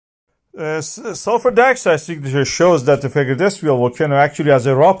Sulfur dioxide signature shows that the Fagradalsfjall volcano actually has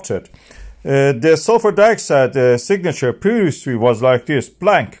erupted. The sulfur dioxide signature previously was like this,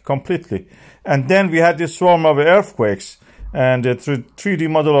 blank completely. And then we had this swarm of earthquakes, and the 3D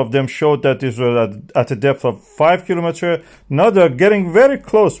model of them showed that this was at a depth of 5 kilometers. Now they're getting very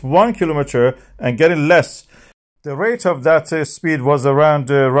close, 1 kilometer, and getting less. The rate of that speed was around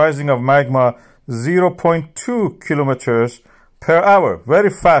rising of magma 0.2 kilometers per hour. Very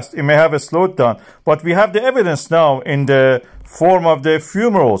fast. It may have slowed down, but we have the evidence now in the form of the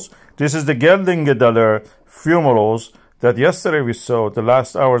fumaroles. This is the Geldingadalir fumaroles that yesterday we saw, the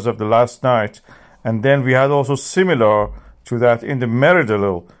last hours of the last night. And then we had also similar to that in the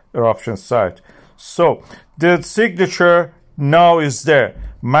Meradalir eruption site. So the signature now is there.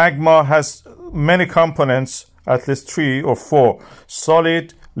 Magma has many components, at least 3 or 4.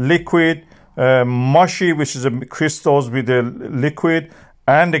 Solid, liquid, mushy, which is crystals with the liquid,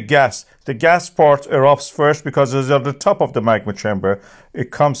 and the gas. The gas part erupts first because it's at the top of the magma chamber.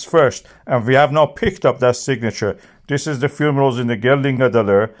 It comes first, and we have now picked up that signature. This is the fumaroles in the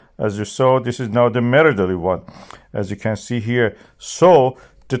Geldingadalir. As you saw, this is now the Meradalir one, as you can see here. So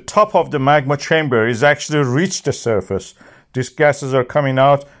the top of the magma chamber is actually reached the surface. These gases are coming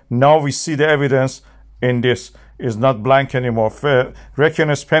out. Now we see the evidence in this. Is not blank anymore.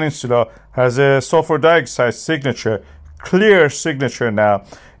 Reykjanes Peninsula has a sulfur dioxide signature, clear signature now.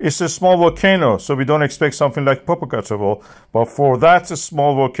 It's a small volcano, so we don't expect something like Popocatépetl, but for that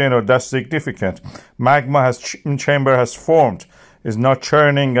small volcano, that's significant. Magma chamber has formed, is not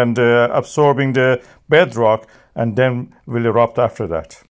churning and absorbing the bedrock, and then will erupt after that.